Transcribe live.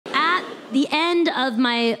the end of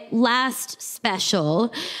my last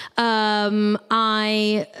special,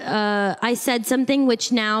 I said something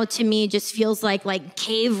which now to me just feels like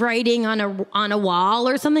cave writing on a wall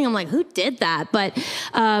or something. I'm like, who did that? But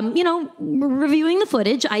reviewing the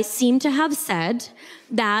footage, I seem to have said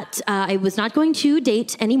that I was not going to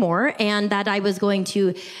date anymore, and that I was going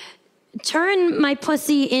to turn my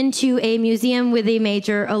pussy into a museum with a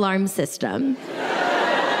major alarm system.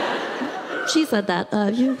 She said that.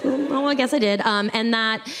 Well, I guess I did. And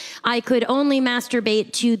that I could only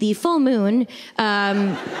masturbate to the full moon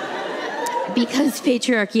because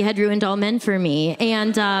patriarchy had ruined all men for me.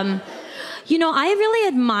 And, I really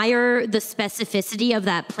admire the specificity of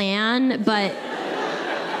that plan, but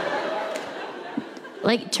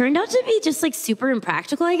turned out to be just super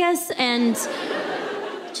impractical, I guess. And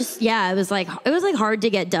just, it was hard to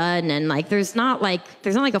get done. And there's not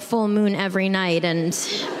a full moon every night. And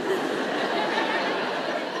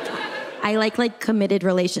I like committed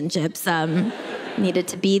relationships, needed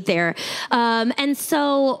to be there. And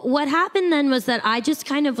so what happened then was that I just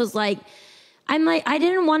kind of was I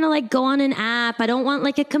didn't want to go on an app. I don't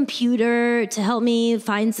want a computer to help me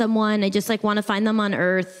find someone. I just want to find them on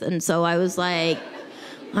Earth. And so I was I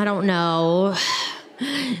don't know,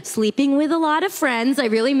 sleeping with a lot of friends. I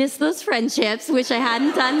really miss those friendships. Wish I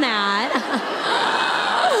hadn't done that.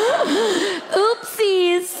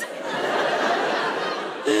 Oopsies.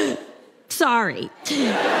 Sorry.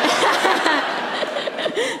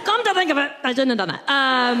 Come to think of it, I shouldn't have done that.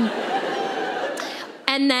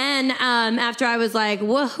 And then after I was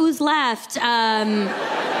well, who's left?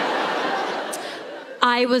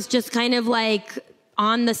 I was just kind of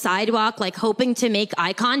on the sidewalk, hoping to make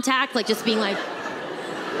eye contact, just being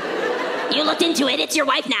you looked into it. It's your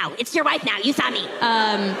wife now. It's your wife now. You saw me.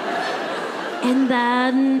 And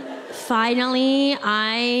then finally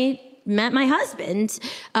I met my husband,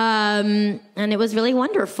 and it was really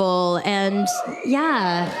wonderful. And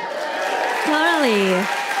yeah, totally.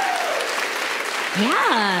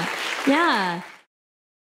 Yeah.